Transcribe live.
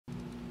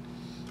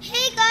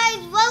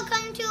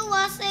welcome to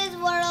Wasay's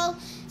world.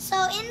 So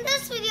in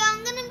this video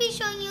I'm going to be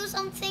showing you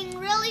something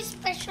really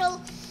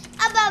special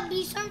about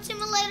Beestorm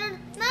Simulator.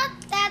 Not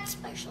that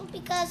special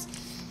because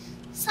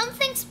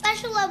something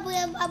special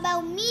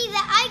about me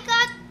that I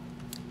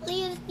got,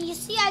 you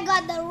see I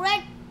got the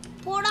red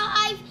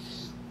portohive,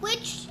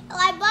 which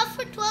I bought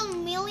for 12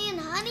 million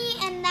honey,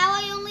 and now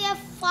I only have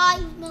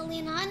 5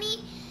 million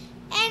honey.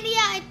 And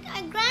yeah,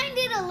 I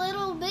grinded a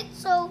little bit.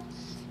 So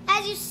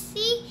as you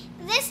see,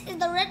 this is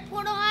the red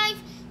portohive.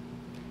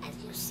 As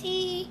you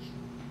see,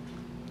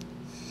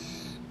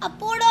 a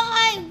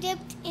portohive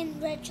dipped in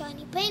red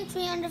shiny paint,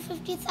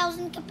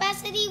 350,000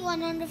 capacity,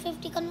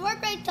 150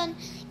 convert rate on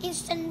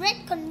instant red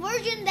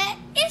conversion. That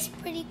is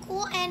pretty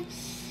cool. And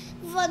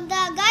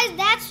guys,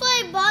 that's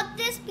why I bought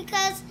this,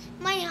 because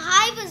my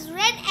hive is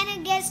red and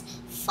it gets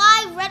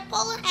 5 red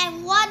pollen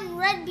and 1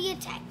 red bee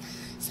attack.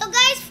 So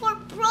guys, for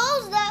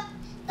pros,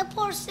 the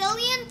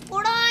porcelain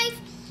portohive,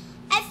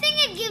 I think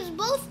it gives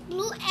both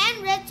blue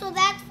and red, so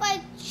that's why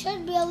it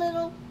should be a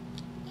little,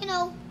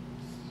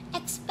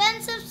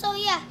 expensive. So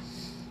yeah,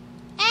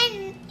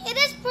 and it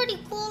is pretty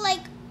cool. Like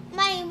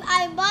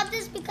I bought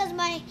this because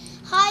my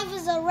hive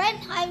is a red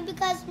hive,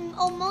 because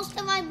most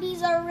of my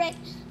bees are red,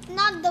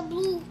 not the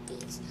blue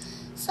bees.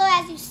 So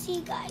as you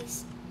see,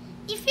 guys,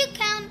 if you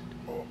count,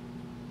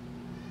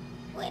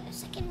 wait a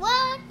second,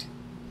 what?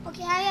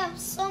 Okay, I have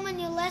so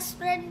many less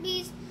red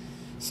bees.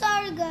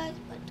 Sorry guys,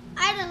 but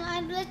I don't know,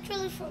 I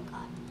literally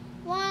forgot.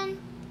 1,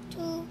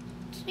 2,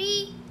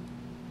 3,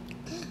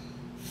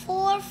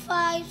 4,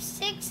 5,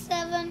 6,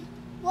 7.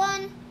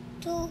 1,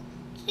 2,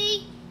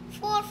 3,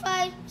 4,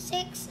 5,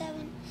 6,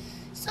 7.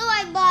 So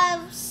I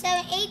bought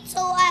 7, 8.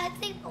 So I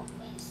think, oh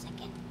wait a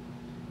second,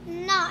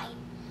 9.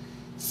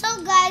 So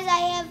guys,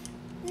 I have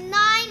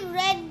 9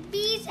 red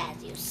bees,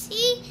 as you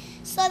see.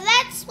 So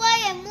that's why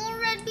I have more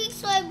red bees.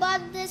 So I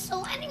bought this.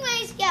 So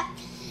anyways, yeah,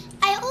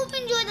 I hope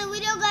you enjoyed the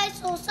video, guys.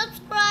 So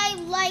subscribe,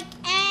 like,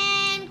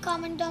 and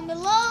comment down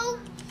below.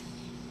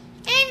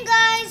 And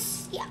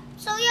guys, yeah.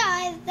 So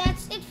yeah,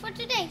 that's it for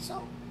today.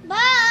 So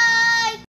bye.